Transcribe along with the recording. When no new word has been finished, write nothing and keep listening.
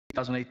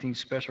2018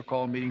 special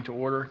call meeting to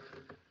order.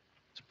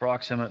 It's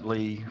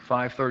approximately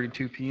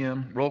 5:32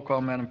 p.m. Roll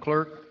call, Madam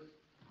Clerk.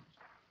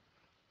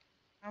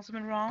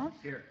 Councilman Ross?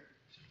 Here.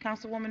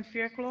 Councilwoman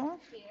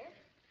Faircloth? Here.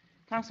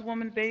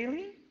 Councilwoman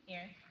Bailey?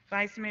 Here.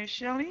 Vice Mayor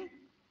Shelley?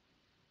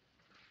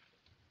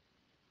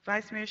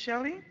 Vice Mayor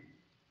Shelley?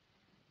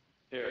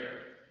 Here.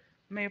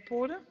 Mayor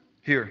Porter?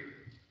 Here.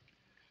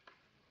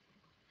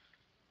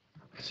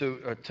 So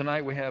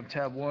tonight we have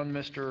tab 1,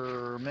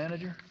 Mr.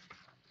 Manager,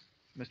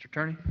 Mr.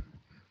 Attorney.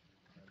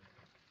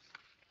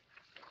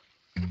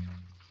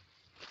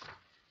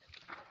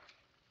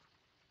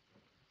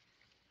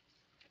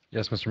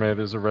 Yes, Mr. Mayor,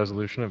 there's a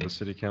resolution of the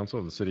City Council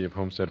of the City of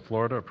Homestead,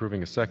 Florida,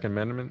 approving a second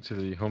amendment to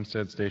the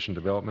Homestead Station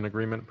Development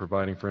Agreement,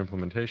 providing for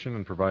implementation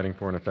and providing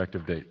for an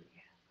effective date.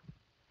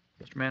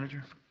 Mr.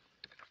 Manager.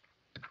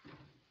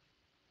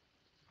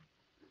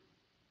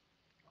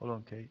 Hold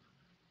on, Kate.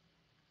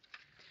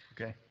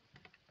 Okay.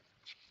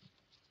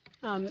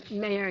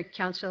 Mayor,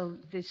 Council,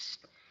 this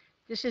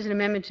is an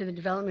amendment to the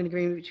development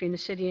agreement between the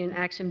city and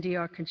Axiom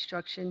DR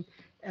Construction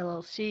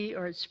LLC,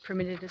 or its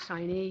permitted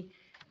assignee.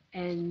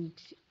 And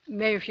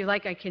Mayor, if you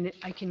like, I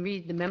can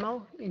read the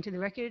memo into the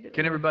record.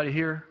 Can everybody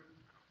hear?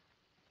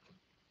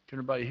 Can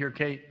everybody hear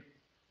Kate?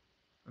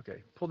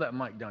 Okay. Pull that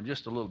mic down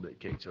just a little bit,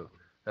 Kate, so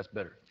that's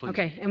better. Please.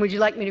 Okay, and would you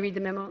like me to read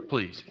the memo?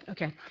 Please.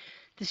 Okay.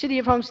 The City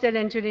of Homestead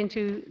entered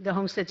into the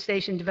Homestead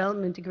Station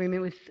Development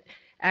Agreement with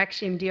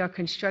Axiom DR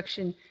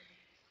Construction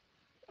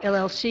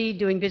LLC,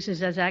 doing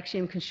business as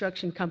Axiom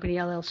Construction Company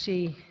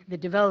LLC, the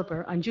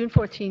developer, on June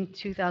 14,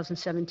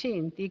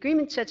 2017. The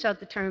agreement sets out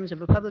the terms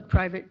of a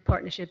public-private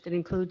partnership that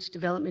includes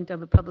development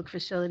of a public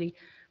facility,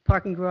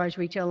 parking garage,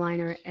 retail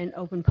liner, and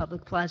open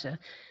public plaza,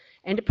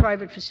 and a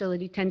private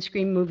facility,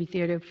 10-screen movie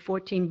theater,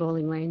 14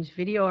 bowling lanes,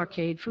 video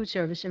arcade, food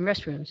service, and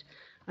restrooms.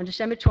 On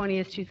December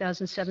 20,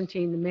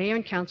 2017, the Mayor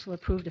and Council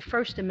approved a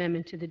first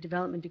amendment to the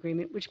development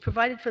agreement, which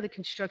provided for the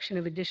construction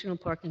of additional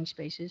parking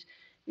spaces,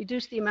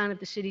 reduced the amount of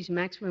the city's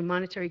maximum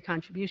monetary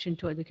contribution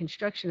toward the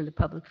construction of the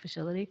public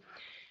facility,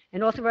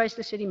 and authorized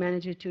the city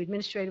manager to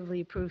administratively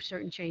approve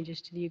certain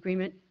changes to the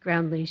agreement,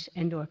 ground lease,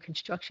 and/or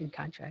construction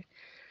contract.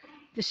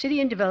 The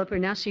city and developer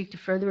now seek to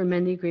further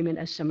amend the agreement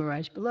as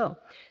summarized below.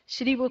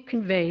 City will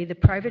convey the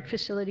private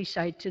facility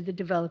site to the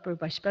developer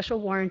by special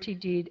warranty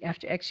deed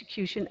after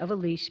execution of a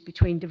lease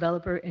between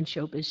developer and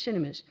Showbiz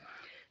Cinemas.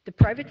 The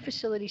private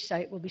facility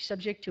site will be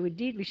subject to a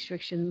deed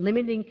restriction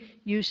limiting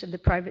use of the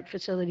private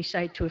facility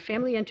site to a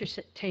family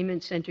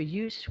entertainment center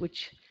use,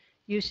 which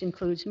use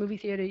includes movie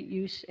theater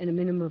use and a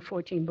minimum of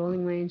 14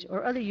 bowling lanes,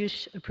 or other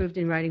use approved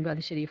in writing by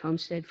the City of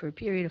Homestead for a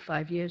period of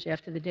 5 years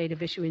after the date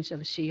of issuance of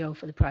a CO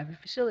for the private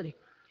facility.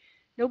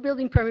 No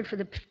building permit for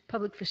the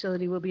public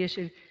facility will be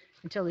issued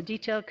until a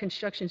detailed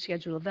construction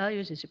schedule of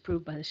values is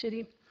approved by the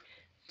city.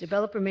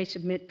 Developer may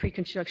submit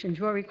pre-construction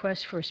draw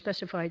requests for a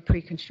specified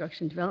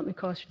pre-construction development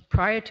cost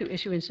prior to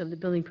issuance of the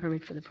building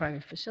permit for the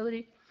private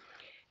facility,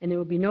 and there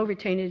will be no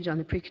retainage on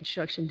the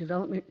pre-construction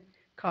development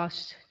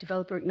costs.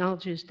 Developer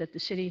acknowledges that the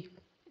city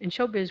and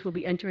Showbiz will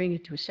be entering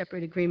into a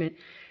separate agreement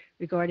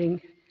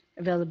regarding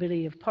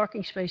availability of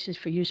parking spaces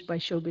for use by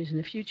Showbiz in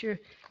the future,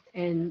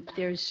 and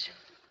there's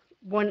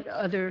one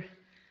other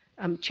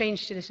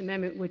change to this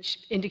amendment,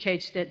 which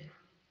indicates that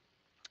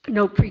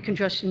no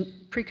pre-construction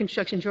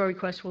draw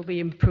request will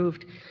be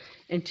approved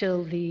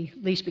until the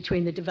lease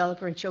between the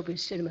developer and Showbiz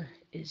Cinema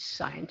is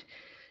signed.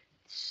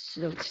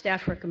 So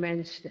staff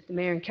recommends that the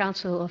Mayor and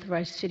Council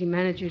authorize the City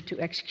Manager to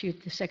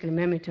execute the Second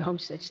Amendment to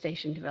Homestead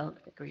Station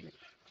Development Agreement.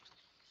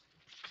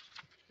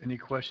 Any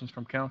questions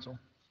from council?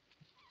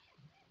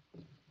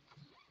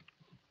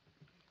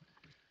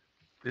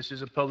 This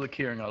is a public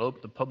hearing. I'll open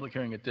the public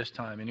hearing at this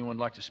time. Anyone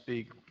like to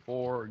speak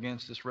for or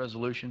against this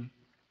resolution?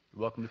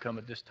 You're welcome to come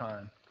at this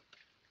time.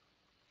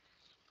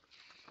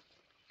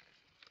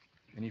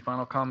 Any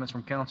final comments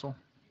from council?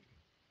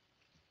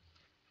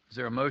 Is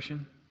there a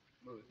motion?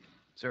 Move.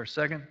 Is there a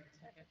second?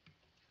 Second.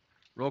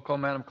 Roll call,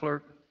 Madam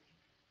Clerk.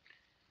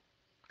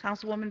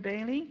 Councilwoman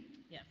Bailey?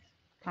 Yes.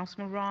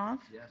 Councilman Ross?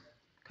 Yes.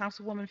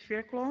 Councilwoman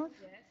Faircloth?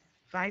 Yes.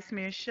 Vice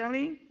Mayor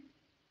Shelley?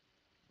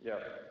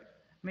 Yes.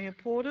 Mayor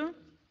Porter?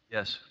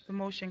 Yes. The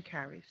motion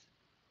carries.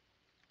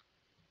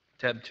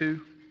 Tab 2.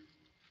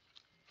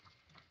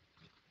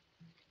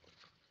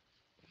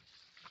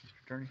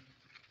 Mr. Attorney.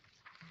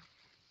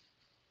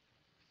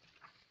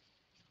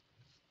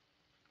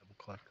 Double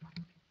click.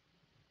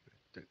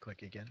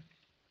 Click again.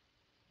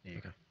 There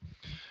you go.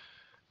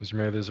 Mr.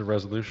 Mayor, there's a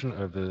resolution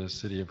of the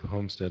City of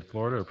Homestead,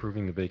 Florida,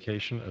 approving the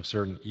vacation of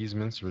certain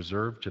easements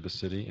reserved to the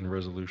city in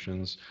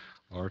resolutions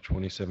R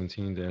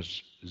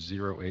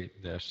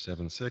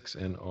 2017-08-76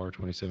 and R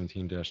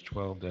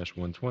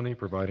 2017-12-120,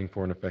 providing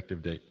for an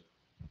effective date.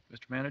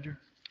 Mr. Manager.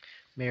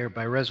 Mayor,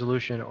 by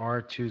resolution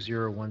R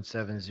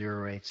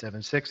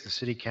 2017-08-76, the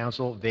City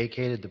Council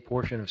vacated the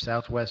portion of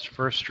Southwest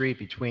First Street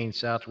between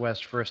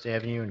Southwest First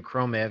Avenue and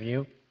Chrome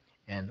Avenue,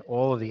 and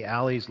all of the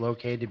alleys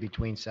located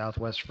between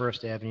Southwest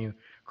First Avenue,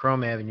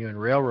 Chrome Avenue, and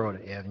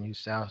Railroad Avenue,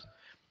 south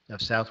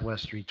of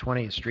Southwest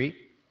 320th Street,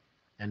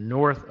 and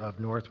north of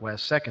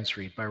Northwest 2nd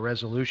Street by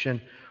resolution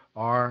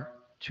R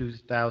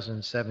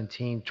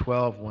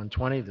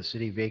 2017-12-120, the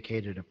city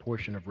vacated a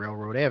portion of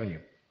Railroad Avenue,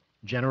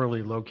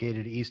 generally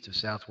located east of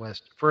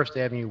Southwest First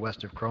Avenue,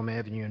 west of Chrome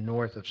Avenue, and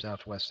north of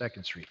Southwest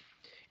Second Street.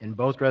 In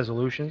both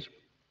resolutions,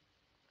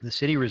 the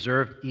city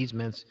reserved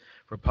easements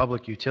for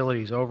public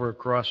utilities over,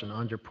 across, and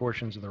under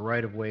portions of the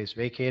right-of-ways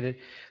vacated.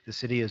 The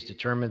city has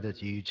determined that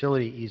the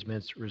utility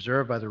easements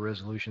reserved by the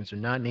resolutions are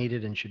not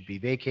needed and should be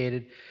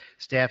vacated.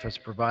 Staff has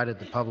provided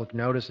the public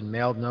notice and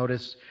mailed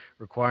notice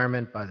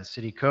requirement by the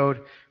city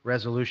code.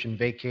 Resolution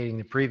vacating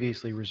the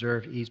previously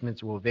reserved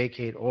easements will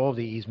vacate all of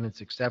the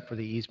easements except for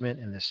the easement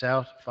in the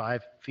south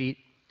 5 feet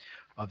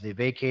of the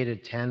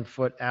vacated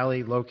 10-foot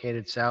alley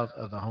located south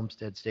of the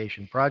Homestead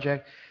Station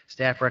project.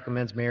 Staff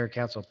recommends Mayor and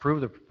Council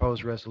approve the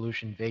proposed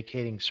resolution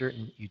vacating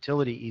certain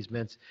utility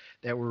easements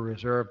that were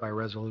reserved by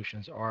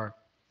resolutions R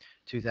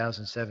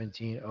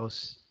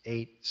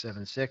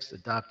 2017-0876,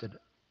 adopted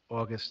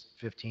August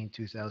 15,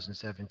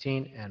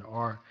 2017, and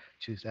R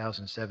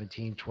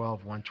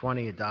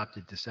 2017-12-120,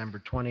 adopted December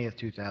 20th,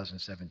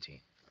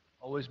 2017.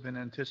 Always been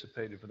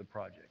anticipated for the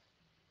project.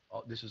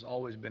 This has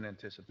always been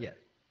anticipated. Yeah.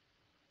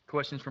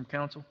 Questions from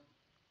council?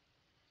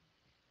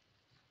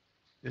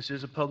 This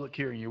is a public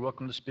hearing. You're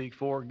welcome to speak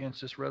for or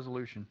against this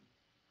resolution.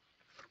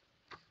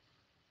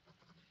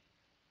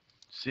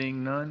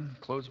 Seeing none,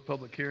 close the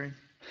public hearing.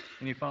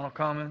 Any final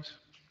comments?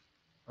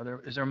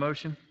 Is there a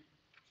motion?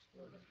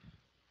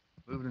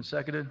 Moved and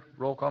seconded.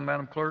 Roll call,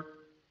 Madam Clerk.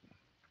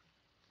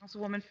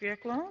 Councilwoman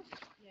Fairclough?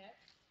 Yes.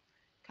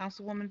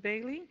 Councilwoman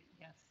Bailey?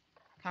 Yes.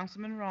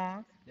 Councilman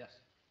Roth? Yes.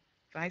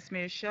 Vice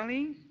Mayor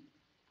Shelley?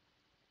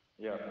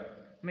 Yes.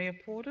 Mayor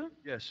Porter?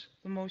 Yes.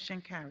 The motion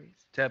carries.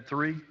 Tab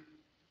 3.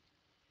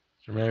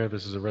 Mr. Mayor,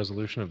 this is a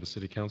resolution of the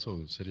City Council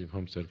of the City of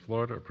Homestead,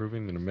 Florida,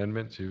 approving an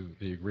amendment to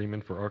the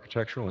agreement for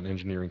architectural and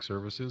engineering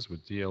services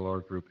with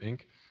DLR Group,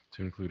 Inc.,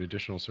 to include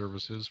additional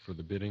services for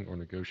the bidding or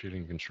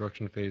negotiating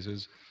construction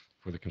phases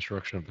for the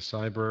construction of the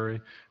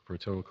library for a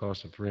total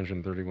cost of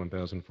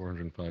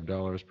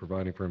 $331,405,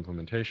 providing for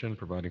implementation,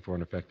 providing for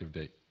an effective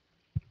date.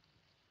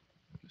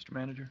 Mr.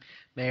 Manager.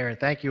 Mayor, and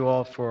thank you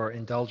all for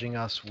indulging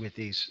us with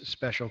these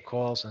special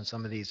calls on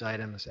some of these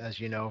items. As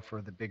you know,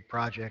 for the big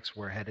projects,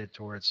 we're headed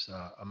towards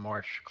a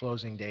March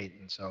closing date,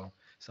 and so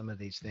some of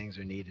these things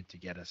are needed to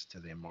get us to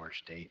the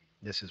March date.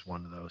 This is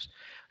one of those.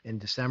 In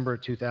December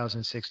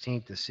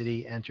 2016, the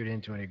city entered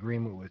into an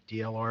agreement with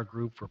DLR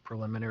Group for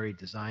preliminary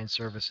design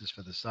services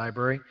for the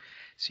library.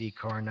 See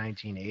CAR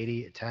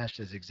 1980, attached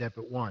as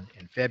Exhibit 1.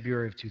 In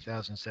February of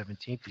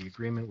 2017, the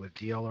agreement with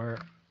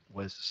DLR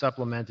was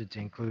supplemented to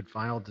include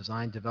final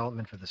design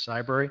development for the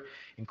library,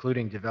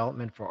 including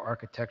development for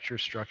architecture,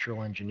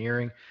 structural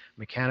engineering,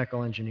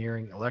 mechanical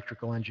engineering,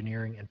 electrical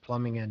engineering, and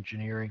plumbing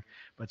engineering,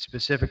 but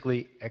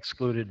specifically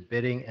excluded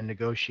bidding and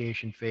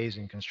negotiation phase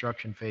and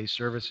construction phase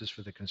services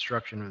for the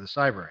construction of the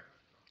library.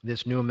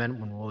 This new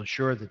amendment will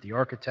ensure that the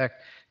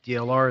architect,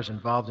 DLR, is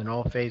involved in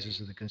all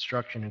phases of the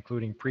construction,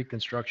 including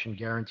pre-construction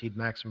guaranteed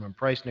maximum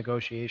price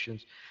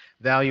negotiations,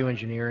 value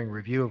engineering,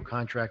 review of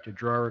contractor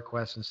draw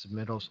requests and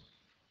submittals,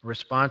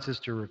 responses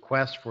to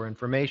requests for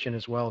information,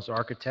 as well as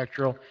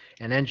architectural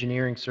and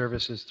engineering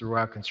services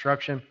throughout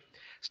construction.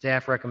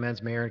 Staff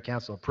recommends Mayor and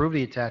Council approve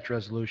the attached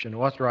resolution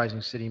authorizing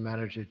City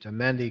Manager to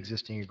amend the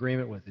existing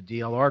agreement with the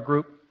DLR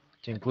Group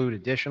to include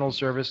additional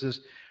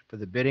services for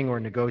the bidding or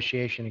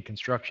negotiation and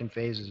construction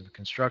phases of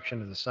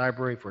construction of the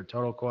library for a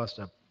total cost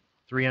of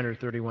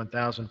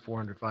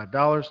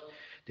 $331,405.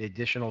 The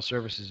additional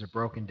services are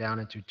broken down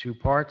into two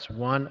parts.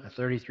 One, a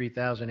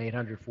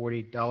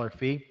 $33,840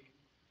 fee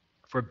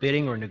for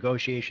bidding or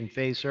negotiation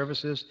phase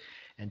services,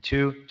 and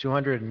two,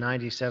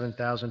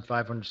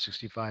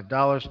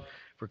 $297,565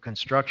 for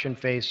construction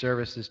phase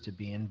services to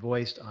be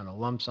invoiced on a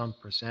lump sum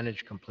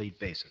percentage complete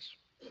basis.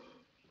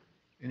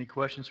 Any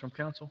questions from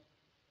council?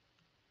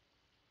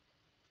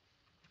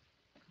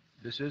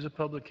 This is a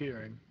public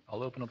hearing.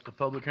 I'll open up the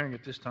public hearing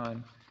at this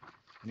time.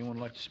 Anyone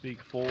would like to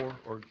speak for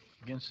or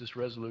against this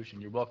resolution,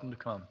 you're welcome to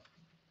come.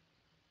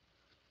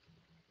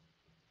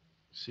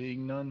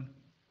 Seeing none,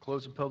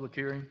 close the public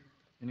hearing.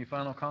 Any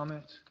final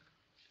comments?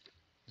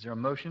 Is there a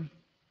motion?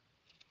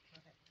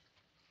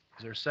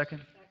 Is there a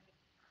second?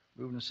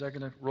 Moving to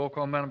second. Roll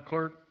call, Madam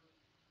Clerk.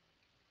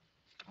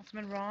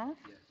 Councilman Roth?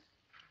 Yes.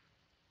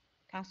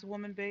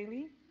 Councilwoman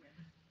Bailey? Yes.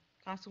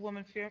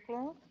 Councilwoman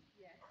Fairclough?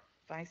 Yes.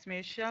 Vice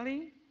Mayor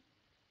Shelley?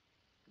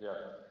 Yes.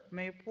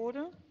 Mayor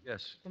Porter?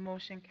 Yes. The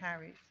motion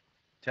carries.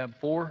 Tab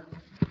 4.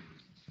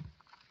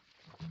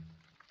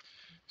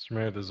 Mr.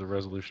 Mayor, this is a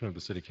resolution of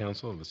the City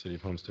Council of the City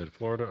of Homestead,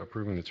 Florida,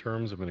 approving the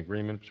terms of an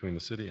agreement between the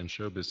city and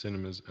Showbiz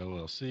Cinemas,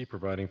 LLC,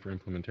 providing for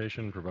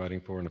implementation, providing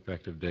for an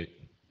effective date.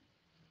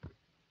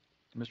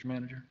 Mr.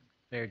 Manager.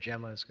 Mayor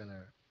Gemma is going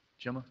to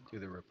Gemma. do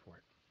the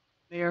report.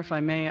 Mayor, if I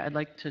may, I'd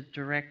like to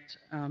direct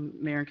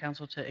Mayor and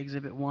Council to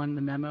Exhibit 1,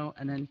 the memo,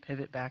 and then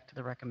pivot back to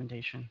the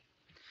recommendation.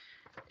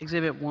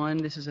 Exhibit 1,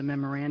 this is a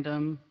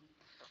memorandum.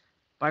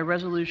 By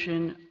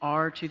Resolution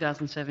R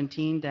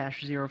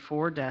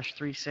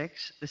 2017-04-36,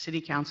 the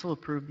City Council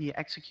approved the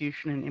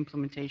execution and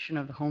implementation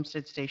of the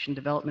Homestead Station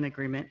Development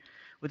Agreement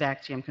with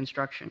Axiom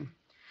Construction.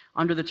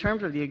 Under the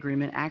terms of the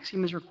agreement,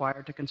 Axiom is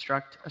required to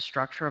construct a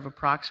structure of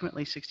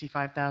approximately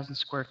 65,000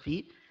 square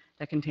feet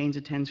that contains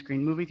a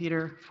 10-screen movie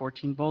theater,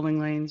 14 bowling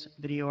lanes,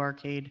 video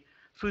arcade,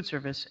 food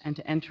service, and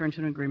to enter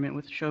into an agreement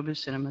with Showbiz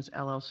Cinemas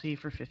LLC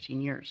for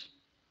 15 years.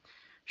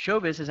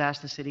 Showbiz has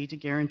asked the city to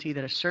guarantee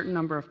that a certain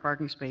number of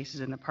parking spaces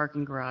in the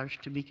parking garage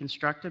to be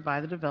constructed by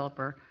the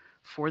developer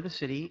for the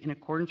city in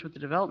accordance with the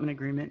development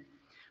agreement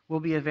will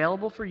be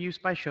available for use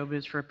by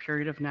Showbiz for a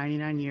period of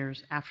 99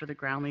 years after the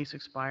ground lease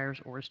expires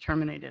or is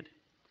terminated.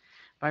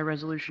 By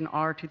Resolution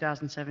R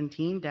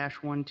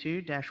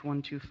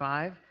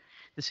 2017-12-125,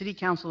 the City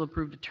Council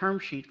approved a term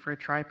sheet for a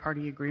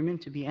tri-party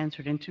agreement to be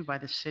entered into by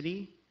the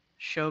city,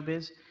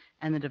 Showbiz,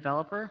 and the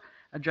developer,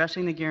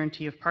 addressing the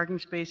guarantee of parking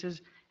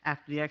spaces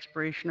after the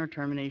expiration or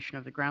termination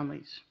of the ground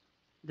lease.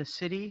 The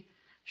city,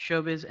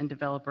 Showbiz, and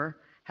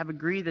developer have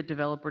agreed that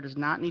developer does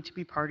not need to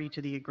be party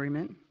to the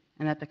agreement,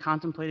 and that the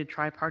contemplated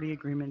tri-party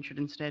agreement should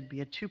instead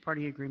be a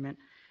two-party agreement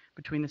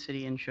between the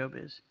city and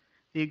Showbiz.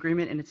 The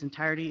agreement in its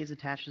entirety is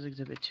attached as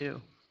Exhibit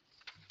 2.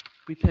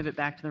 We pivot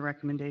back to the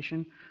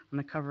recommendation on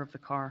the cover of the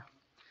car.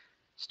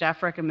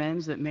 Staff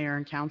recommends that Mayor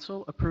and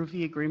Council approve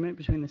the agreement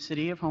between the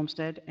City of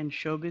Homestead and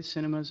Showbiz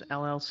Cinemas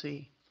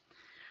LLC.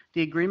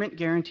 The agreement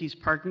guarantees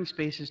parking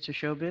spaces to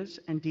Showbiz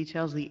and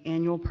details the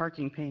annual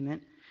parking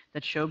payment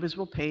that Showbiz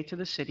will pay to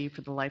the city for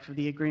the life of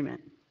the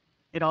agreement.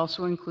 It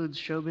also includes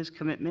Showbiz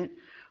commitment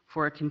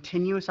for a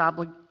continuous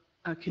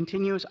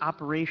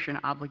operation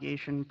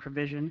obligation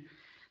provision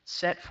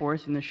set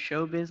forth in the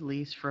Showbiz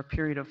lease for a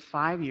period of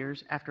 5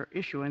 years after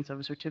issuance of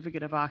a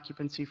certificate of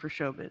occupancy for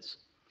Showbiz,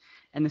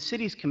 and the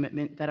city's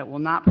commitment that it will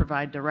not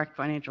provide direct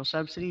financial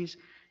subsidies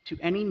to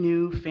any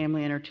new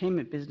family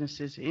entertainment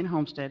businesses in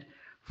Homestead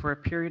for a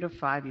period of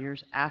 5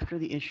 years after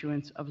the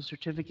issuance of a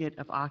certificate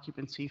of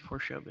occupancy for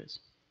Showbiz.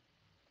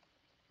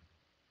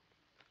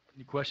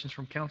 Any questions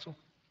from council?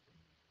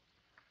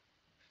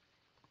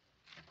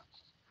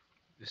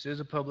 This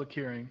is a public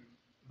hearing.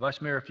 Vice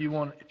Mayor, if you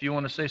want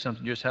to say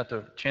something, you just have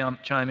to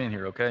chime in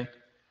here, okay?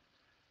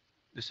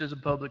 This is a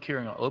public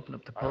hearing. I'll open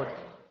up the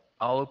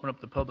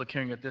public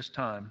hearing at this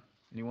time.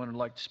 Anyone who'd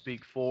like to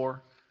speak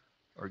for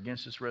or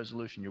against this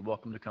resolution, you're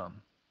welcome to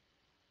come.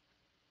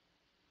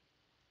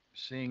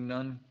 Seeing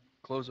none,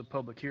 close the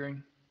public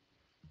hearing.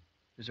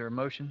 Is there a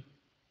motion?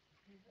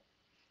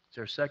 Is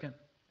there a second?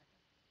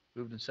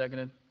 Moved and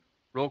seconded.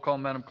 Roll call,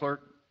 Madam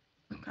Clerk.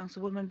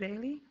 Councilwoman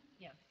Bailey?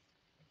 Yes.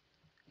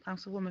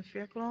 Councilwoman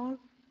Fairclough?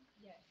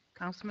 Yes.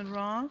 Councilman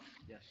Roth?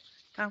 Yes.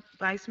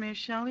 Vice Mayor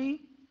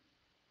Shelley?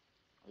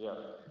 Yes.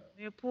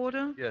 Mayor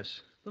Porter?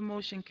 Yes. The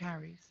motion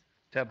carries.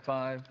 Tab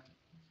 5.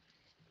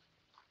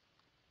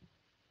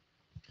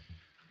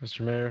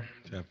 Mr. Mayor,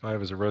 tab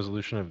 5 is a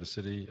resolution of the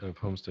City of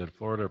Homestead,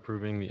 Florida,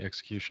 approving the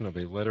execution of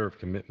a letter of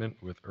commitment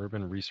with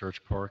Urban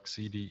Research Park,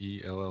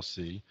 CDE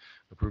LLC,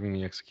 approving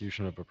the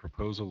execution of a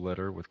proposal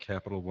letter with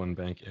Capital One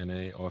Bank,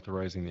 N.A.,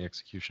 authorizing the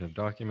execution of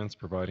documents,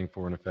 providing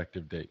for an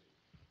effective date.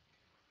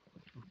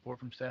 Report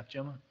from staff,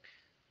 gentlemen.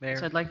 So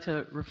Mayor, I'd like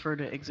to refer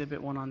to Exhibit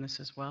 1 on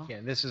this as well.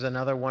 again, this is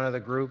another one of the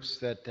groups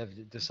that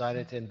have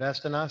decided to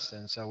invest in us,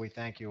 and so we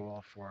thank you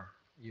all for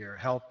your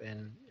help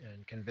in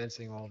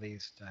convincing all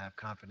these to have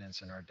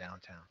confidence in our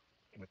downtown.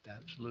 With that,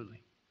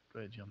 Absolutely. Go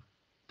ahead, gentlemen.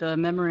 The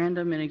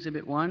memorandum in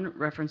Exhibit 1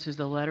 references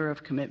the letter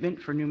of commitment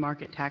for new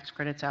market tax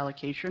credits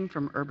allocation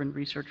from Urban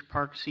Research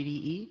Park,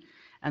 CDE,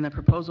 and the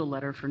proposal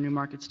letter for new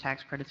markets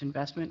tax credits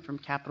investment from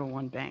Capital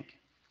One Bank.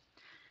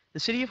 The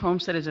City of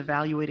Homestead is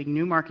evaluating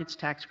new markets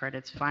tax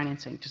credits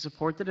financing to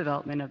support the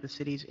development of the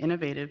city's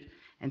innovative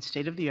and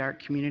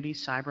state-of-the-art community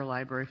cyber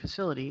library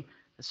facility,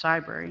 the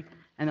Cybrary,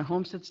 and the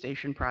Homestead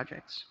Station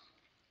projects.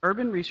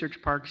 Urban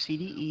Research Park,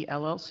 CDE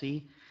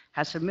LLC,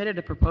 has submitted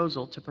a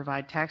proposal to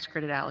provide tax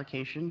credit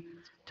allocation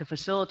to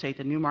facilitate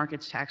the new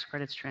markets tax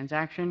credits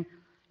transaction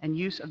and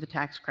use of the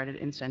tax credit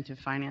incentive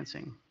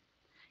financing.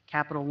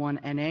 Capital One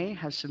NA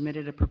has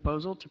submitted a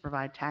proposal to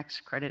provide tax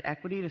credit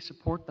equity to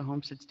support the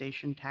Homestead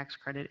Station tax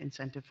credit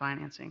incentive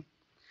financing.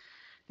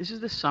 This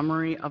is the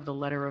summary of the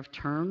letter of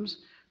terms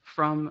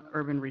from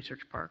Urban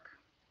Research Park.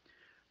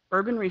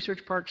 Urban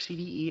Research Park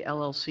CDE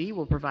LLC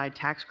will provide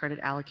tax credit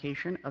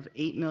allocation of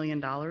 $8 million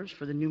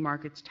for the new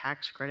markets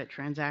tax credit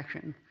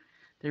transaction.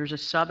 There's a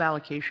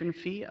sub-allocation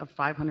fee of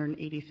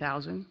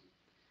 $580,000.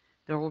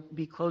 There will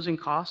be closing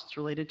costs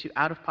related to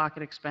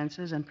out-of-pocket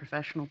expenses and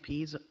professional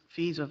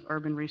fees of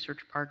Urban Research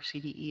Park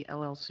CDE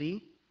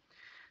LLC.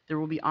 There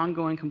will be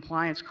ongoing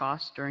compliance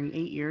costs during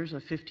 8 years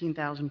of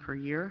 $15,000 per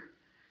year.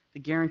 The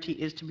guarantee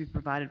is to be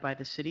provided by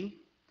the city.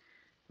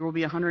 There will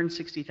be a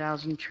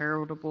 $160,000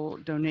 charitable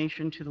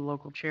donation to the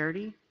local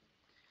charity,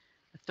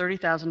 a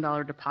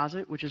 $30,000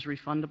 deposit, which is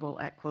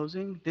refundable at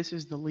closing. This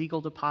is the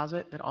legal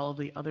deposit that all of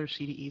the other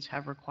CDEs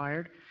have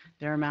required.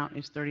 Their amount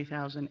is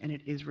 $30,000, and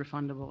it is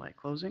refundable at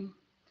closing.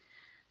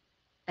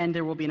 And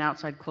there will be an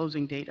outside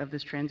closing date of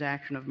this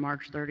transaction of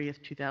March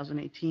 30th,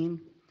 2018,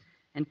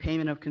 and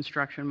payment of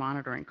construction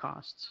monitoring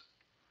costs.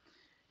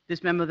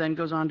 This memo then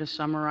goes on to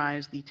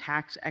summarize the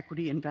tax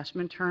equity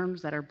investment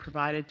terms that are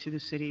provided to the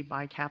city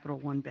by Capital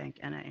One Bank,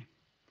 N.A.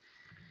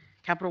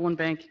 Capital One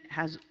Bank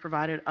has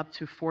provided up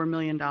to $4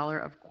 million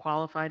of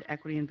qualified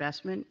equity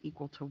investment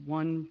equal to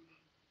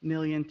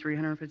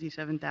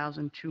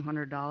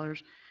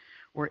 $1,357,200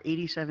 or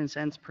 87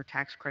 cents per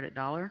tax credit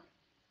dollar.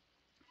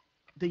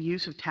 The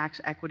use of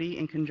tax equity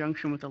in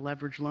conjunction with a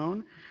leverage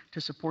loan to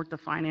support the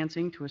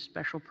financing to a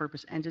special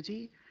purpose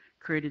entity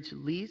created to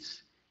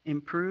lease,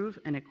 improve,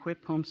 and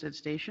equip Homestead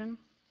Station.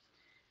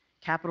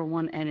 Capital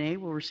One NA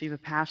will receive a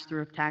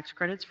pass-through of tax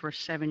credits for a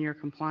 7-year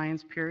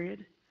compliance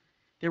period.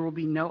 There will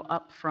be no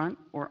upfront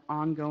or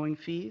ongoing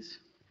fees,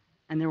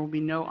 and there will be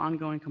no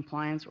ongoing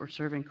compliance or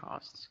serving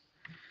costs.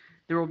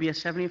 There will be a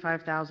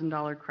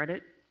 $75,000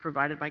 credit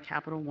provided by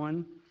Capital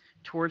One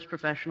towards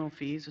professional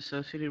fees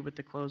associated with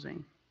the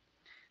closing.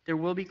 There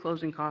will be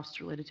closing costs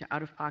related to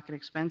out-of-pocket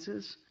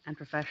expenses and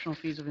professional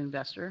fees of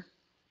investor.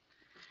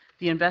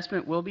 The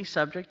investment will be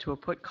subject to a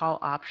put-call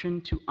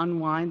option to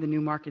unwind the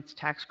New Markets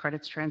Tax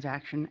Credits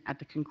transaction at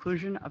the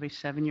conclusion of a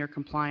 7-year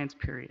compliance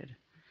period.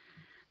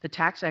 The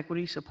tax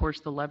equity supports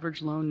the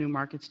leverage loan New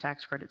Markets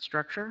Tax Credit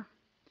structure.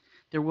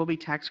 There will be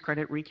tax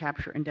credit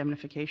recapture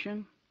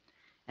indemnification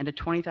and a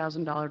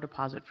 $20,000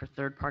 deposit for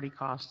third-party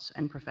costs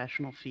and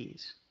professional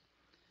fees.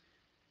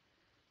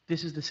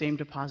 This is the same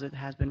deposit that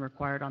has been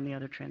required on the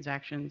other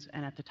transactions,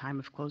 and at the time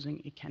of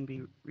closing, it can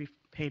be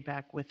paid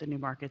back with the New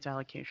Markets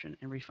allocation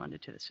and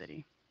refunded to the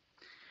city.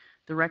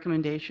 The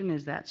recommendation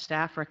is that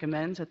staff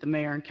recommends that the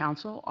mayor and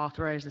council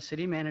authorize the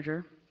city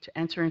manager to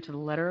enter into the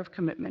letter of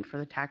commitment for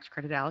the tax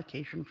credit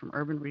allocation from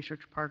Urban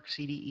Research Park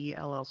CDE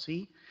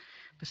LLC,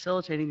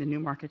 facilitating the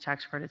New Market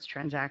Tax Credits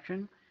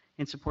transaction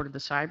in support of the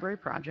Cyberry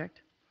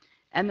project,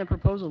 and the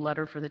proposal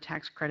letter for the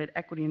tax credit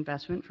equity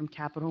investment from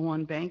Capital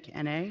One Bank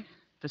NA,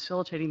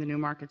 facilitating the New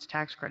Markets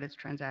Tax Credits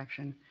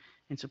transaction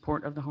in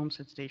support of the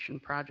Homestead Station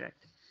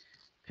project.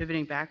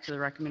 Pivoting back to the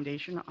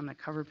recommendation on the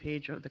cover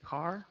page of the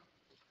CAR,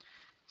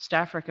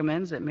 staff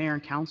recommends that mayor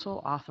and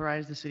council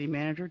authorize the city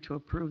manager to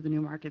approve the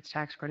New Markets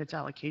Tax Credits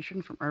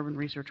allocation from Urban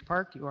Research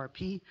Park,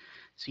 URP,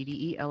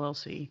 CDE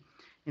LLC,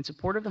 in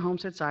support of the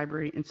Homestead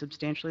Cyberry in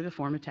substantially the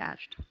form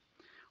attached.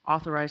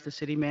 Authorize the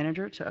city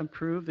manager to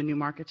approve the New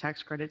Market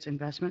Tax Credits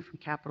investment from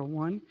Capital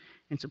One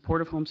in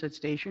support of Homestead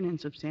Station in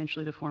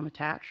substantially the form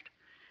attached,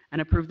 and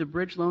approve the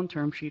bridge loan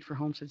term sheet for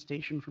Homestead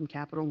Station from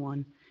Capital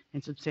One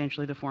in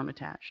substantially the form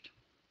attached.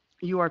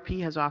 URP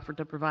has offered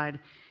to provide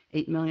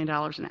 $8 million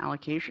in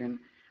allocation,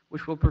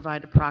 which will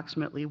provide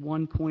approximately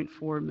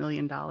 $1.4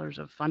 million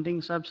of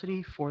funding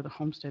subsidy for the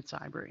Homestead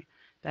Cyberry.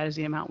 That is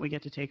the amount we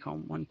get to take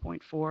home,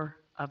 1.4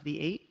 of the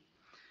 8.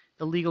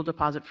 The legal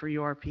deposit for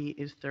URP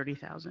is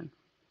 $30,000.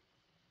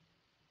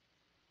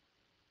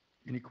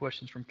 Any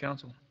questions from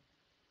council?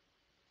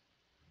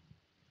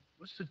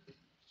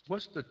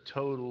 What's the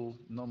total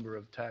number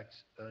of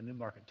New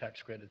Market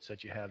Tax Credits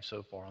that you have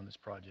so far on this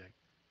project?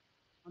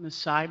 On the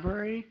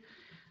Cyberry,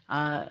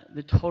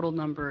 the total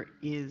number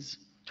is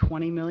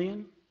 20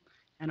 million,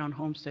 and on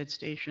Homestead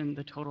Station,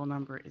 the total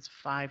number is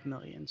 5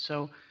 million.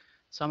 So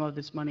some of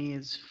this money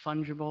is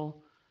fungible,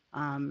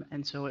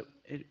 and so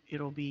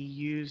it'll be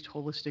used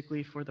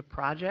holistically for the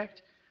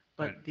project.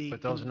 But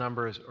those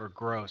numbers are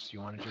gross.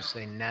 You want to just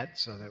say net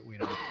so that we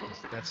don't,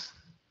 it's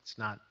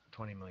not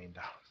 $20 million.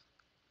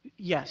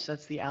 Yes,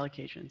 that's the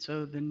allocation.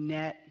 So the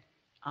net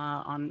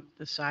on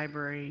the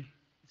Cyberry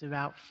is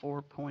about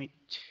 4.2.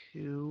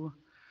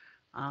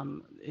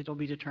 It'll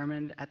be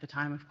determined at the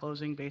time of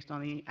closing based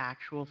on the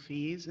actual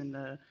fees and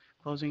the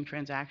closing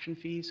transaction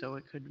fee. So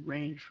it could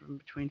range from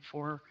between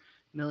 4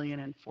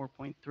 million and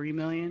 4.3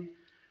 million.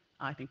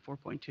 I think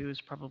 4.2 is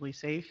probably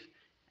safe.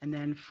 And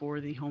then for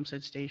the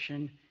Homestead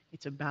Station,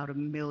 it's about $1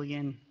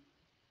 million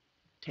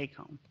take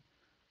home.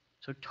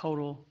 So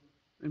total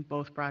in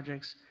both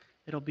projects,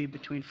 it'll be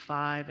between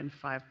 5 and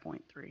 5.3.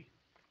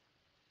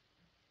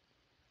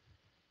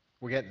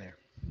 We're getting there.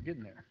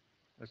 Getting there.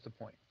 That's the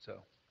point.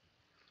 So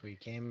We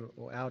came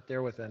out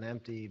there with an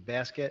empty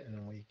basket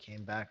and we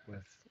came back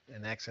with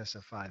in excess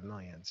of 5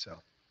 million, so.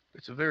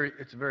 it's a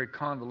very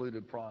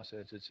convoluted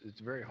process. It's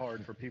very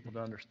hard for people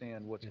to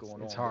understand what's going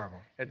on. It's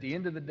horrible. At the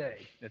end of the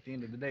day,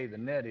 the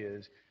net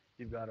is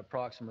you've got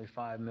approximately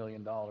 $5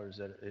 million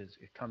that is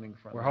coming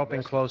from. We're hoping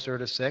investment. closer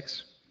to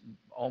 6.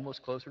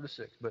 Almost closer to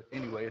 6. But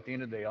anyway, at the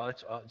end of the day,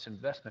 it's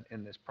investment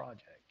in this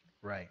project.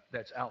 Right.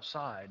 That's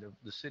outside of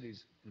the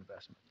city's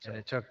investment. So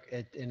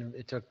And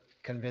it took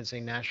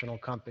convincing national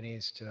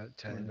companies to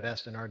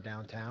invest in our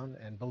downtown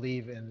and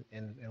believe in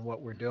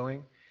what we're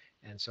doing.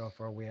 And so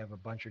far, we have a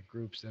bunch of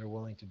groups that are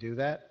willing to do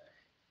that.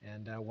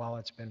 And while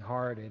it's been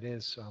hard, it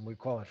is, we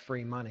call it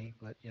free money.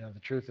 But, the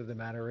truth of the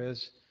matter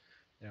is,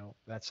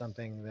 that's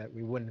something that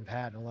we wouldn't have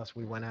had unless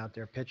we went out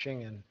there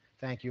pitching. And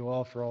thank you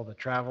all for all the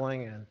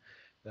traveling and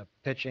the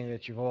pitching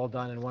that you've all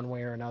done in one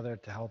way or another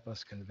to help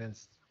us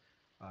convince,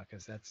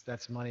 because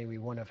that's money we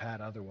wouldn't have had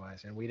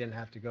otherwise. And we didn't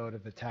have to go to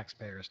the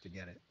taxpayers to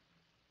get it.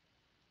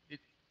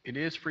 it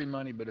is free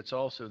money, but it's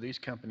also, these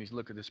companies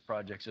look at this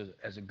project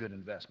as a good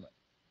investment.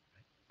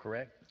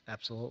 Correct?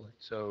 Absolutely.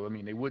 So, I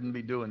mean, they wouldn't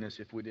be doing this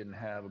if we didn't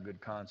have a good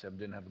concept,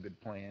 didn't have a good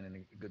plan and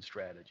a good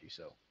strategy,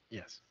 so.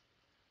 Yes.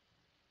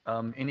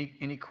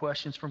 Any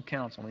questions from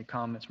council? Any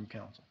comments from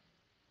council?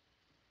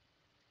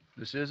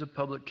 This is a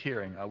public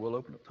hearing. I will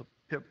open up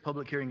the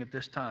public hearing at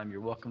this time.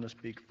 You're welcome to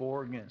speak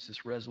for or against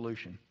this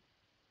resolution.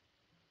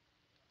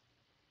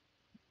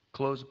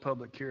 Close the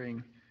public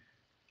hearing.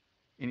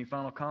 Any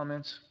final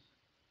comments?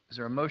 Is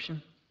there a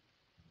motion?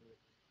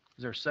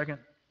 Is there a second?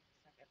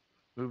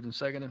 Moved and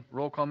seconded.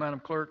 Roll call, Madam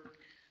Clerk.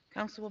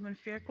 Councilwoman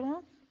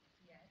Fairclough?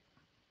 Yes.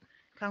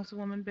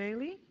 Councilwoman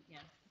Bailey?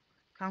 Yes.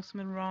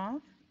 Councilman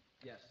Roth?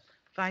 Yes.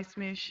 Vice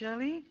Mayor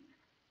Shelley?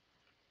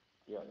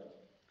 Yes.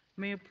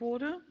 Mayor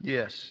Porter?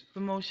 Yes.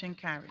 The motion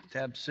carries.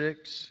 Tab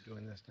 6,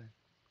 Doing this thing.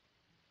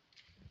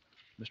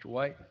 Mr.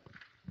 White.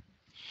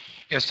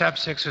 Yes, tab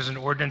 6 is an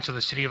ordinance of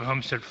the City of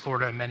Homestead,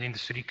 Florida, amending the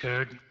city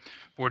code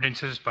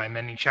ordinances by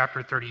amending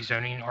Chapter 30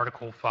 zoning,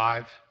 Article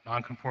 5,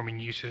 nonconforming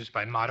uses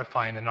by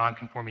modifying the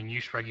nonconforming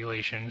use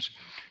regulations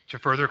to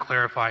further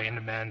clarify and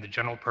amend the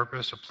general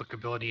purpose,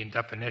 applicability, and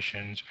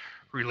definitions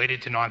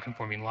related to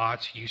nonconforming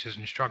lots, uses,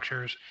 and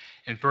structures,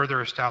 and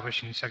further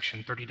establishing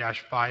Section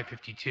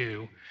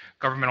 30-552,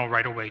 governmental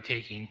right-of-way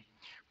taking,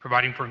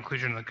 providing for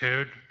inclusion in the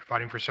code,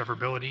 providing for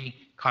severability,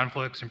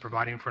 conflicts, and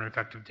providing for an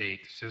effective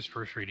date. This is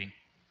first reading.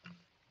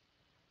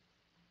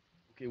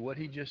 Okay, what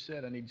he just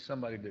said, I need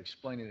somebody to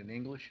explain it in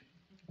English.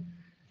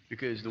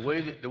 Because the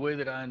way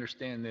that I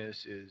understand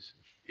this is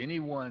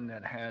anyone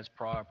that has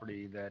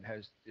property that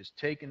is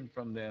taken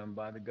from them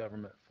by the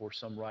government for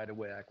some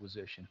right-of-way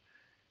acquisition,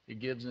 it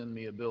gives them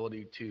the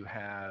ability to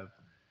have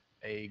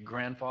a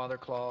grandfather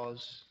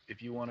clause,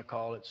 if you want to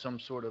call it, some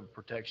sort of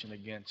protection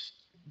against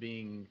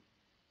being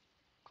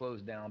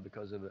closed down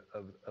because of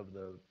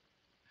the,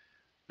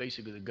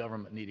 basically the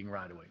government needing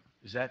right-of-way.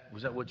 Was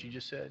that what you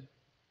just said?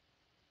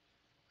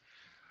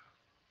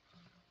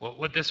 Well,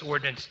 what this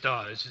ordinance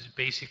does is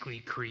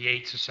basically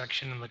creates a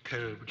section in the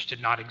code which did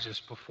not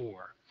exist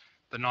before.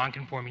 The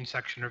nonconforming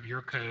section of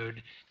your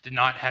code did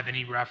not have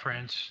any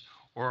reference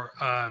or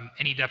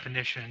any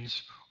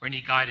definitions or any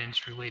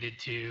guidance related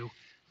to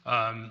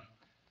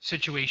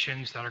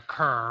situations that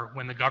occur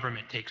when the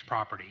government takes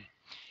property.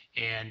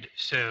 And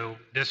so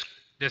this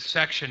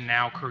section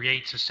now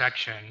creates a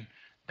section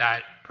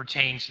that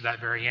pertains to that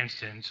very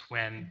instance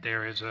when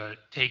there is a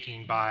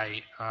taking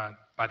by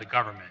the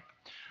government.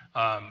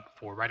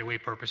 For right-of-way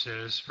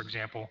purposes, for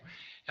example,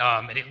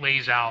 and it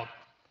lays out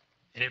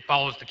and it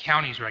follows the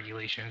county's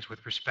regulations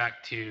with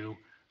respect to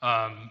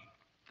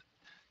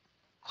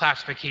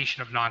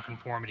classification of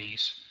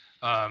nonconformities,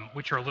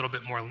 which are a little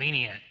bit more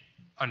lenient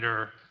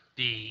under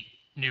the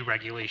new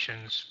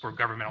regulations for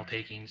governmental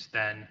takings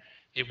than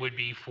it would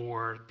be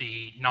for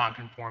the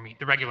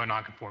regular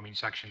nonconforming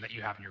section that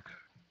you have in your code.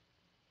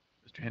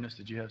 Mr. Hennis,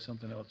 did you have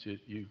something else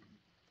you?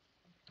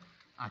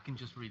 I can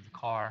just read the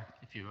CAR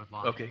if you would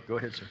like. Okay, go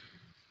ahead, sir.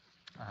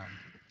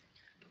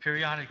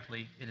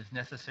 Periodically, it is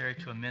necessary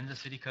to amend the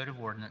City Code of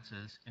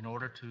Ordinances in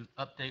order to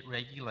update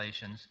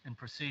regulations and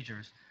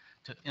procedures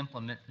to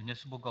implement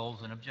municipal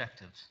goals and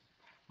objectives.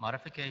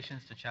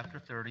 Modifications to Chapter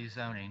 30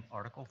 zoning,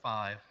 Article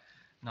 5,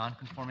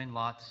 nonconforming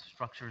lots,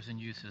 structures, and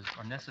uses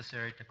are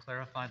necessary to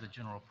clarify the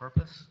general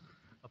purpose,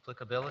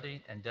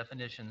 applicability, and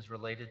definitions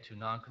related to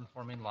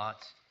nonconforming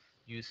lots,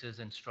 uses,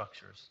 and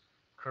structures.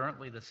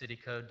 Currently, the city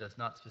code does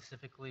not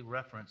specifically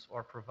reference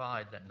or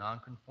provide that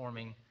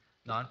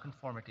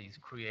nonconformities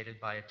created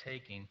by a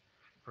taking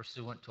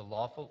pursuant to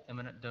lawful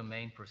eminent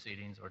domain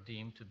proceedings are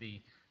deemed to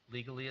be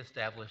legally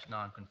established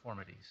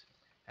nonconformities.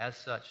 As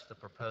such, the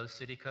proposed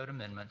city code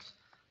amendments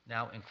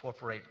now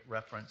incorporate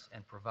reference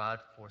and provide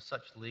for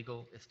such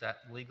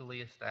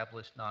legally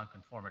established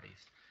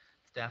nonconformities.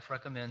 Staff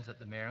recommends that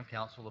the mayor and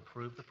council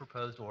approve the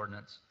proposed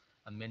ordinance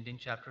amending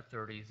Chapter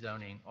 30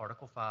 zoning,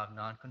 Article 5,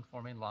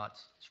 nonconforming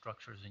lots,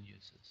 structures, and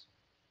uses.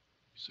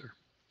 Sir,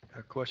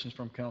 questions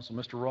from council.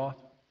 Mr. Roth?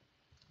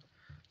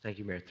 Thank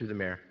you, Mayor. Through the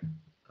mayor.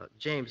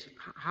 James,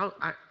 how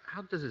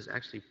does this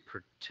actually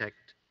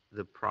protect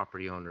the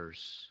property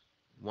owners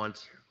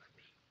once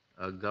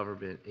a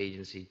government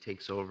agency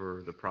takes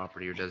over the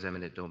property or does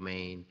eminent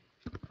domain?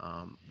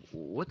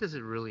 What does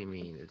it really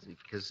mean?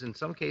 Because in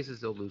some cases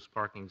they'll lose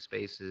parking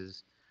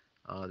spaces.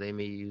 They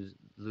may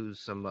lose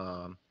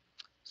some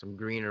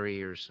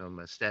greenery or some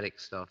aesthetic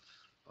stuff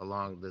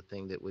along the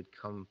thing that would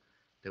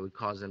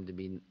cause them to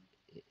be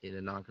in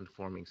a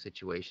non-conforming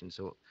situation.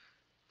 So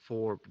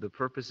for the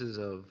purposes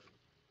of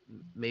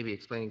maybe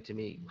explaining to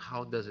me,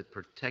 how does it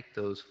protect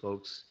those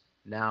folks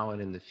now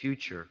and in the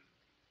future?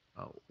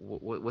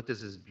 What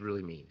does this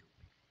really mean?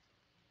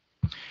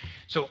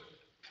 So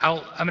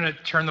I'm going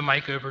to turn the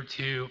mic over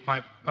to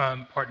my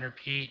partner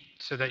Pete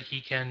so that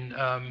he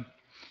can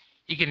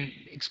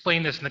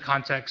explain this in the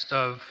context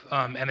of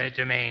eminent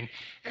domain.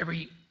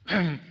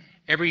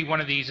 Every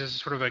one of these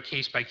is sort of a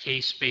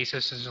case-by-case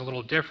basis, is a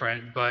little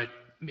different, but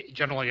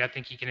generally I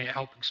think he can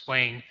help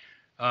explain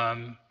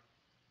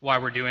why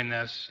we're doing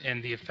this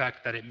and the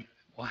effect that it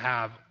will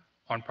have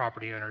on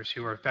property owners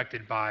who are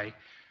affected by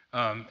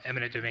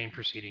eminent domain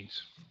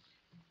proceedings.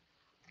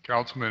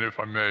 Councilman, if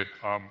I may,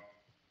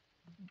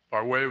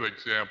 by way of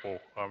example,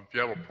 if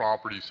you have a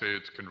property, say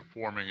it's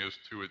conforming as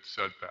to its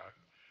setback,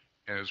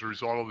 and as a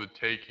result of the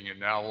taking, it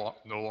now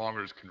no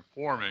longer is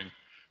conforming.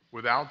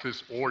 Without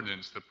this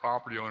ordinance, the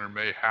property owner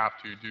may have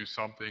to do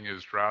something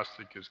as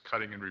drastic as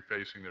cutting and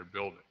refacing their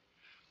building.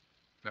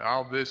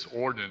 Now, this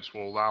ordinance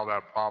will allow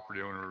that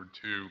property owner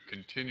to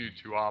continue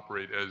to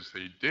operate as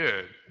they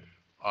did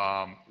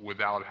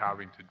without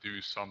having to do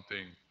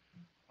something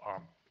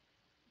um,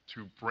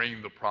 to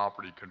bring the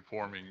property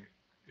conforming,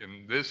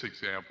 in this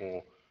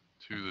example,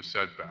 to the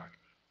setback.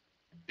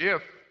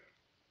 If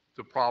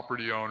the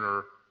property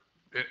owner,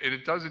 and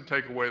it doesn't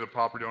take away the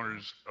property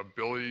owner's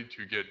ability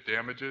to get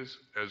damages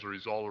as a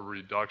result of a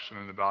reduction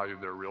in the value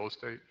of their real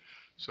estate.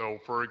 So,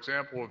 for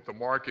example, if the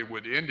market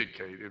would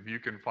indicate, if you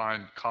can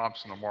find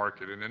comps in the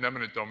market, in an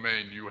eminent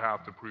domain, you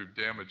have to prove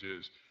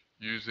damages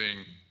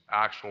using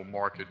actual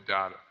market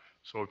data.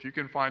 So if you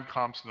can find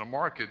comps in the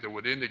market that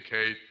would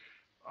indicate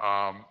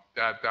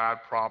that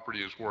that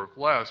property is worth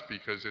less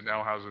because it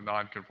now has a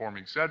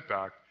non-conforming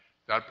setback,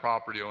 that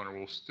property owner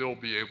will still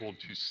be able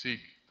to seek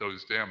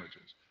those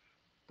damages,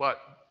 but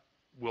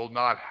will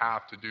not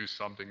have to do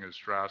something as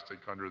drastic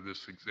under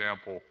this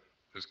example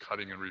as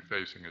cutting and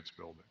refacing its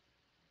building.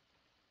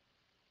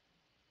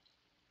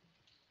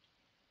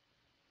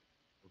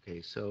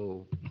 Okay,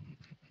 so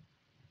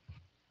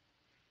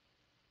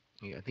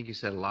yeah, I think you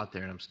said a lot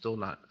there, and I'm still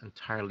not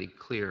entirely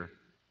clear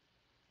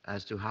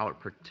as to how it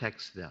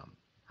protects them.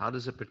 How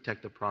does it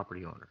protect the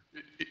property owner?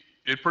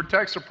 It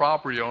protects the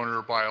property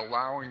owner by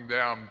allowing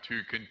them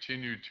to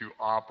continue to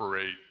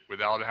operate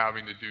without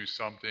having to do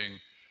something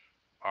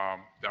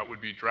that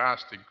would be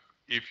drastic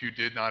if you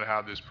did not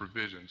have this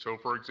provision. So,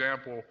 for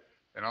example,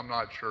 and I'm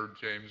not sure,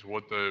 James,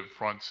 what the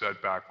front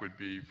setback would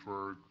be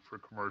for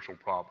commercial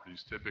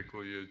properties.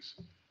 Typically,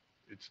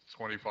 it's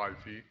 25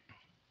 feet.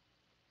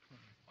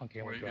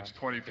 It's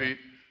 20 feet.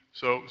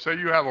 So say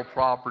you have a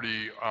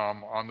property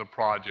on the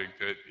project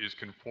that is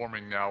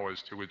conforming now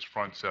as to its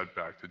front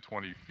setback to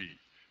 20 feet.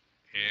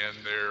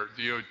 And their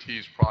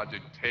DOT's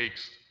project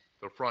takes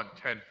the front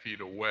 10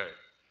 feet away.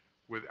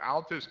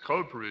 Without this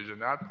code provision,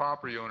 that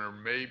property owner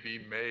may be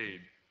made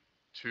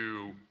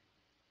to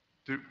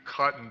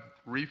cut and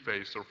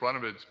reface the front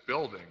of its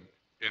building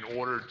in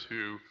order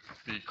to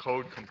be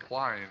code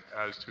compliant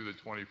as to the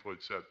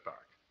 20-foot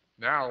setback.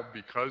 Now,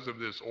 because of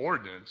this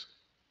ordinance,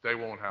 they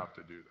won't have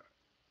to do that.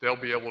 They'll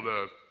be able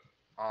to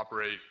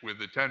operate with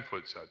the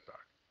 10-foot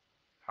setback.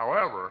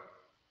 However,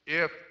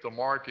 if the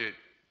market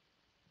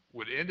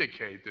would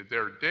indicate that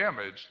they're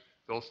damaged,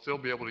 they'll still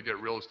be able to get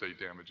real estate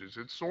damages.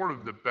 It's sort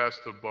of the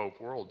best of both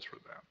worlds for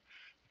them,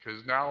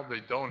 because now they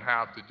don't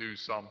have to do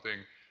something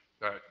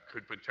that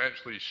could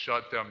potentially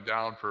shut them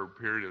down for a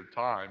period of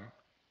time,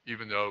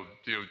 even though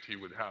DOT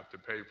would have to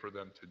pay for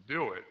them to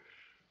do it.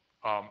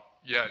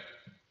 Yet,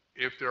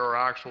 if there are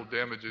actual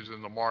damages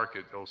in the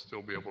market, they'll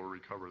still be able to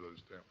recover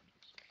those damages.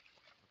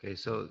 Okay,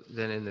 so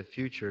then in the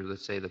future,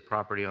 let's say the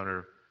property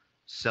owner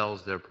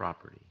sells their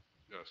property.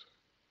 Yes.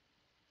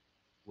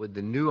 Would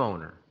the new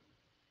owner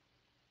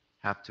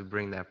have to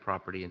bring that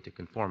property into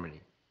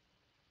conformity?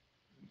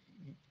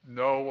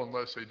 No,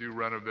 unless they do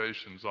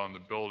renovations on the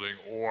building,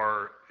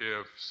 or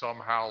if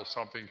somehow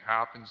something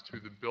happens to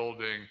the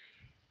building,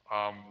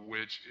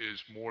 which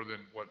is more than,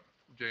 what,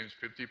 James,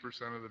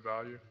 50% of the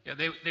value? Yeah,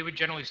 they would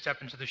generally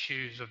step into the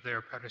shoes of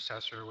their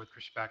predecessor with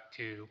respect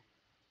to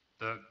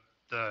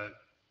the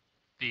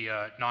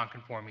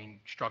non-conforming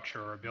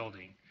structure or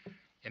building.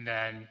 And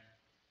then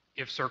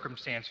if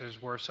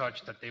circumstances were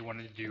such that they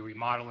wanted to do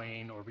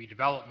remodeling or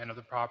redevelopment of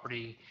the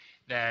property,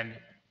 then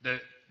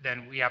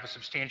we have a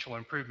substantial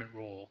improvement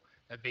rule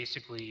that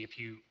basically if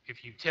you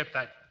tip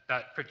that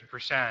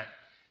 50%,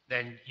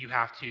 then you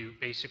have to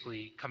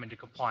basically come into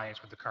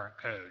compliance with the current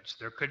codes.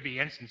 There could be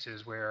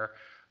instances where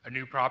a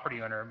new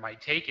property owner might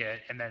take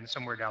it, and then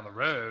somewhere down the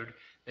road,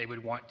 they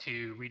would want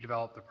to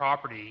redevelop the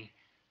property.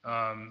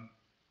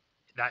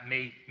 That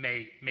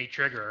may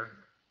trigger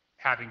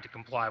having to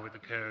comply with the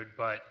code,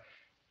 but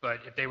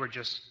if they were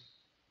just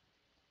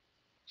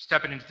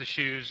stepping into the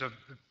shoes of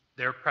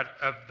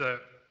the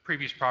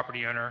previous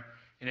property owner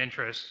in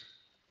interest,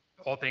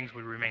 all things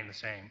would remain the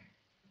same.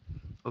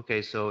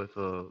 Okay, so if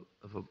a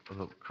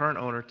current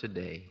owner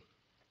today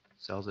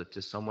sells it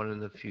to someone in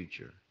the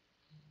future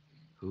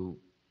who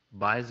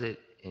buys it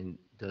and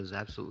does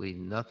absolutely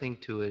nothing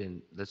to it,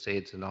 and let's say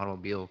it's an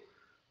automobile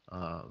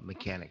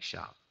mechanic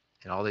shop,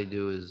 and all they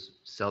do is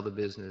sell the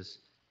business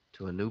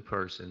to a new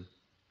person,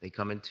 they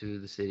come into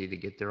the city to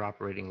get their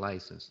operating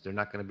license, they're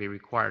not going to be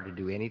required to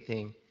do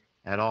anything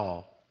at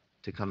all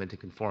to come into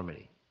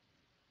conformity.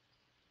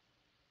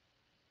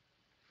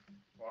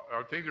 Well,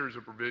 I think there's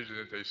a provision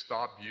that they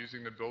stop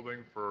using the building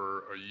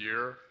for a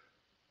year,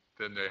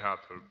 then they have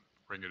to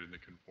bring it into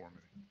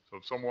conformity. So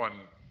if someone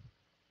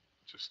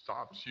just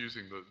stops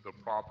using the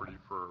property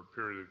for a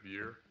period of a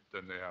year,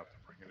 then they have to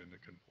bring it into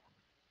conformity.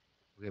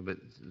 Okay, but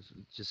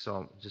just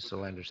so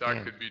I understand.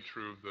 That could be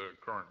true of the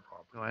current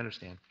property. No, I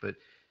understand. But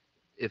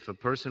if a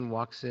person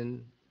walks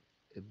in,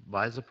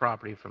 buys a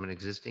property from an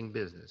existing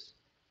business,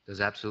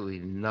 does absolutely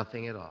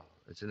nothing at all,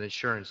 it's an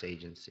insurance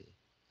agency,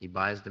 he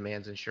buys the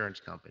man's insurance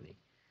company,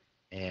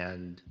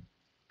 and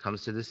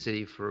comes to the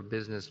city for a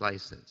business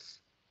license,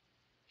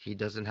 he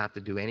doesn't have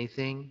to do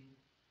anything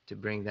to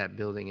bring that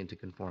building into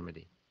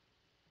conformity.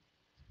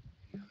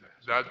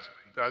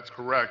 That's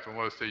correct,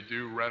 unless they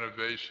do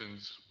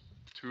renovations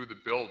to the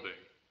building.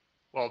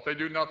 Well, if they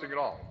do nothing at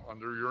all,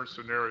 under your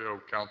scenario,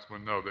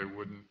 Councilman, no, they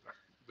wouldn't,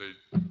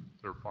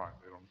 they're fine,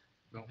 they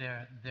don't,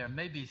 no. There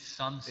may be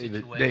some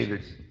David,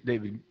 situations.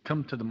 David,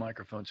 come to the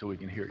microphone so we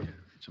can hear you.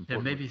 It's There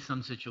important. may be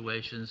some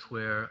situations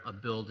where a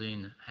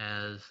building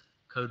has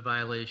code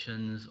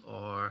violations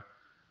or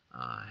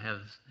has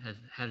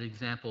had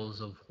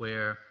examples of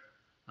where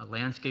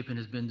landscaping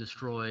has been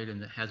destroyed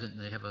and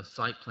they have a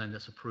site plan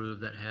that's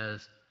approved that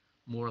has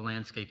more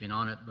landscaping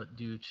on it, but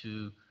due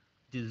to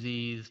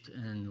diseased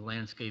and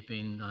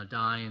landscaping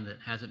dying that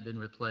hasn't been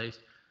replaced,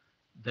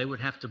 they would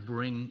have to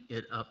bring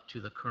it up to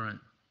the current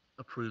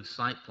approved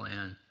site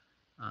plan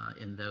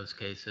in those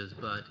cases.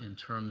 But in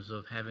terms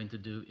of having to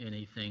do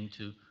anything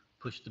to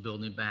push the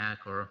building back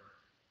or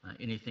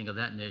anything of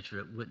that nature,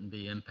 it wouldn't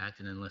be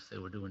impacted unless they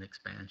were doing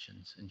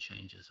expansions and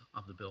changes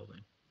of the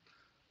building.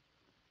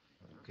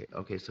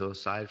 Okay, so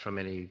aside from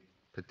any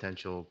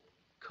potential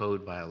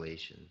code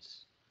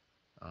violations,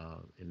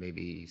 and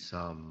maybe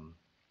some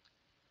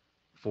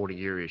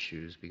 40-year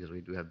issues, because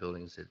we do have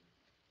buildings that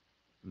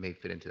may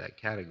fit into that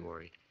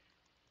category,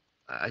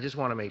 I just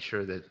want to make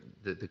sure that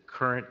the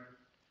current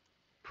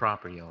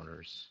property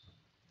owners,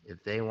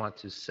 if they want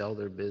to sell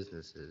their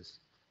businesses,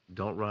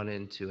 don't run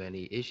into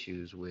any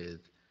issues with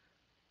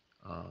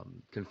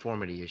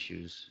conformity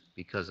issues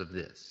because of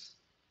this.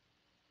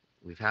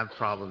 We've had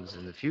problems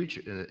in the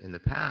future, in the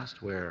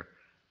past, where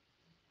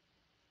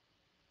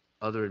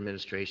other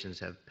administrations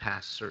have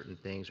passed certain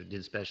things or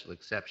did special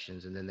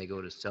exceptions, and then they go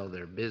to sell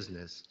their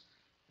business,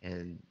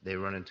 and they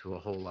run into a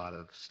whole lot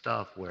of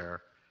stuff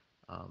where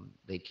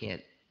they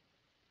can't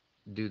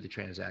do the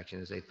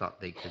transactions they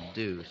thought they could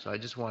do. So I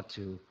just want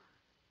to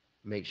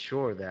make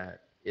sure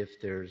that if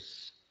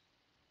there's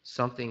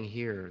something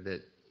here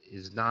that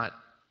is not,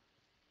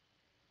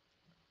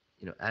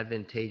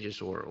 advantageous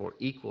or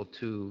equal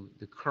to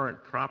the current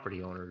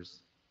property owners,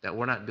 that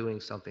we're not doing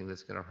something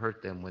that's going to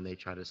hurt them when they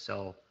try to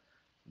sell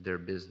their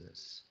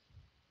business.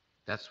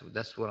 That's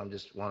what I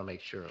just want to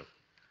make sure of.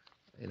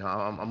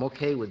 I'm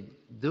okay with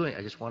doing it.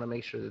 I just want to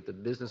make sure that the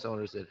business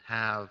owners that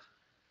have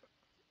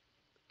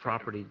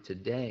property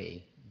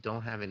today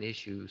don't have an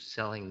issue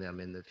selling them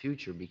in the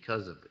future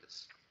because of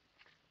this.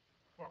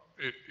 Well,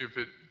 if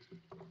it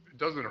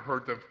doesn't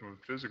hurt them from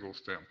a physical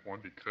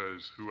standpoint,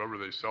 because whoever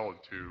they sell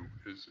it to,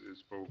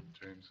 as both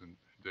James and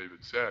David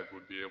said,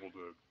 would be able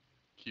to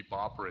keep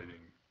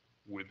operating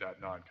with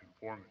that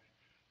nonconformity.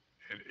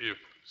 And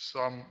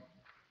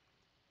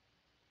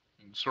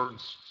in certain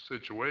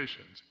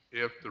situations,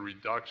 if the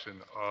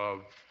reduction of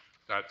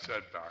that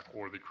setback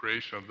or the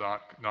creation of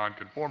that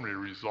nonconformity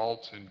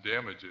results in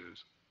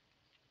damages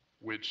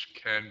which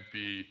can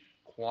be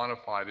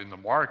quantified in the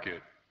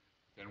market,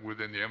 and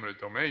within the eminent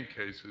domain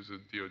cases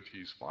that DOT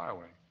is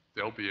filing,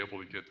 they'll be able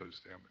to get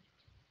those damages.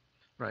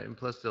 Right, and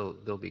plus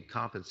they'll be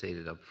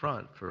compensated up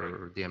front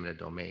for the eminent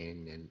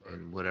domain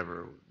and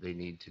whatever they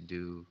need to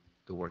do,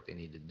 the work they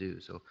need to do.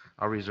 So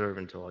I'll reserve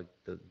until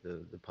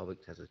the public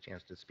has a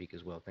chance to speak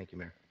as well. Thank you,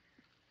 Mayor.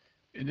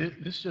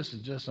 This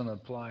just doesn't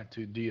apply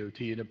to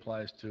DOT. It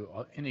applies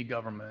to any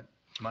government,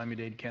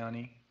 Miami-Dade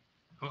County.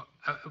 Well,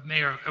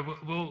 Mayor,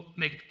 we'll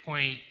make the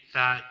point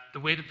that the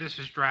way that this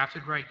is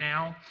drafted right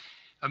now,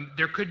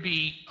 there could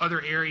be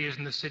other areas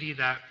in the city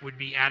that would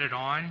be added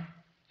on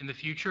in the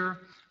future,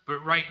 but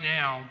right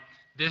now,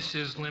 this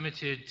is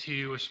limited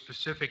to a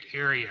specific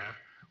area,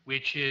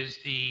 which is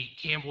the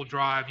Campbell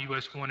Drive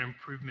US 1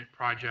 improvement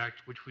project,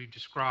 which we've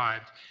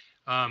described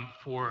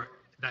for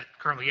that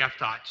currently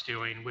FDOT's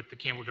doing with the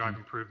Campbell Drive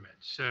improvement.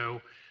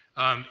 So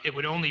it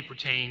would only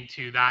pertain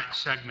to that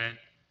segment,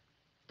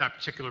 that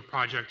particular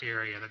project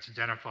area that's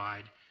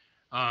identified.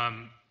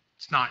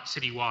 It's not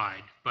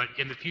citywide, but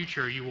in the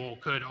future,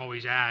 could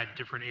always add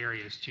different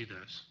areas to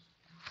this.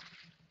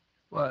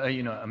 Well,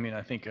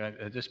 I think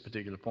at this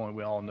particular point,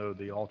 we all know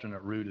the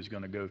alternate route is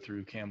going to go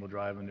through Campbell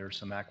Drive, and there's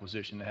some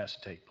acquisition that has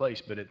to take place.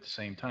 But at the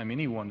same time,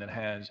 anyone that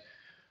has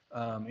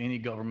any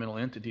governmental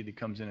entity that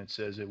comes in and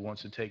says it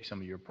wants to take some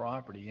of your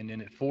property, and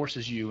then it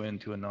forces you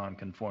into a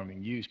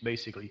non-conforming use,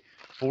 basically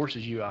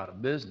forces you out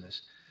of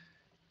business.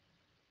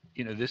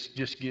 This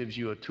just gives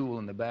you a tool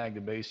in the bag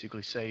to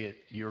basically say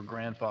you're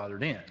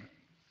grandfathered in.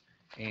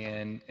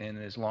 And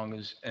as long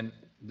as, and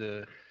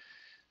the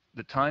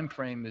time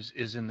frame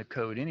is in the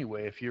code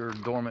anyway. If you're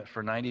dormant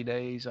for 90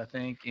 days, I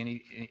think,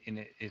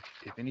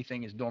 if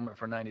anything is dormant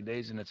for 90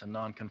 days and it's a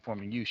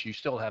non-conforming use, you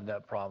still have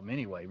that problem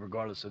anyway,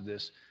 regardless of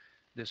this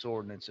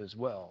ordinance as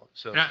well.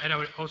 So, And I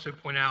would also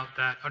point out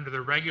that under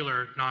the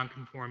regular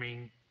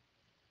non-conforming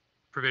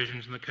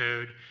provisions in the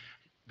code,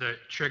 the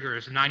trigger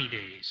is 90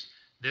 days.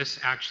 This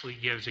actually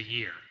gives a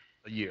year.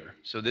 a year.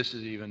 So this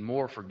is even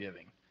more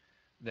forgiving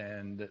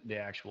than the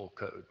actual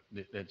code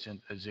that's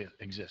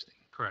existing.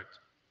 Correct.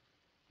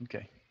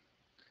 Okay.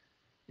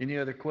 Any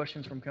other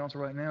questions from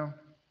council right now?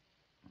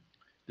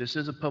 This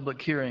is a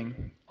public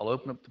hearing. I'll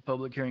open up the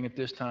public hearing at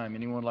this time.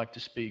 Anyone would like to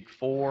speak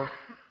for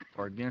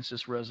or against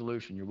this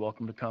resolution, you're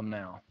welcome to come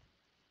now.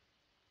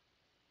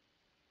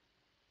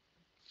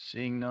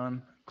 Seeing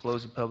none,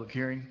 close the public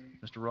hearing.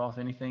 Mr. Roth,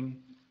 anything?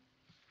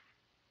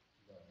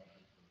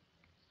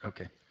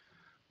 Okay.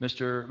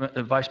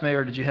 Vice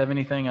Mayor, did you have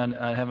anything?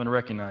 I haven't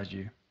recognized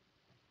you.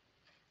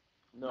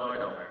 No, I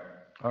don't.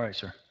 All right,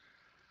 sir.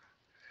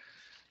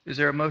 Is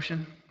there a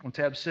motion on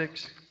tab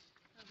 6? Is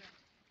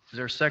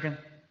there a second?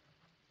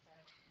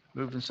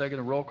 Moved and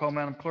seconded. Roll call,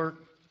 Madam Clerk?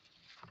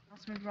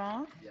 Councilman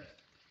Roth? Yes.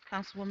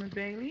 Councilwoman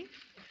Bailey?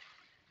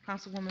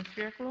 Councilwoman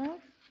Fairclough?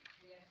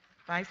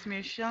 Vice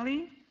Mayor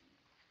Shelley?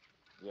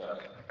 Yes.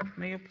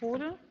 Mayor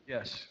Porter?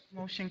 Yes.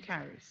 Motion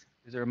carries.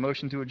 Is there a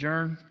motion to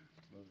adjourn?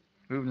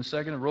 Moved and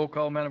seconded. Roll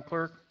call, Madam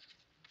Clerk?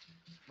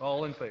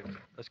 All in favor?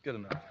 That's good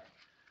enough.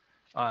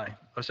 Aye.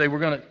 I say we're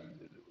going to,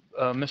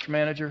 Mr.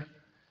 Manager,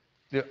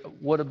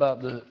 what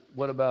about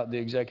the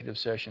executive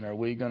session? Are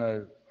we going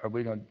to,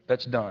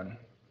 that's done.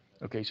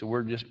 Okay, so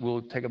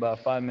we'll take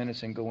about 5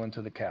 minutes and go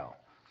into the cow.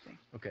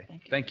 Okay,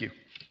 thank you.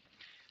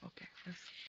 Okay, let's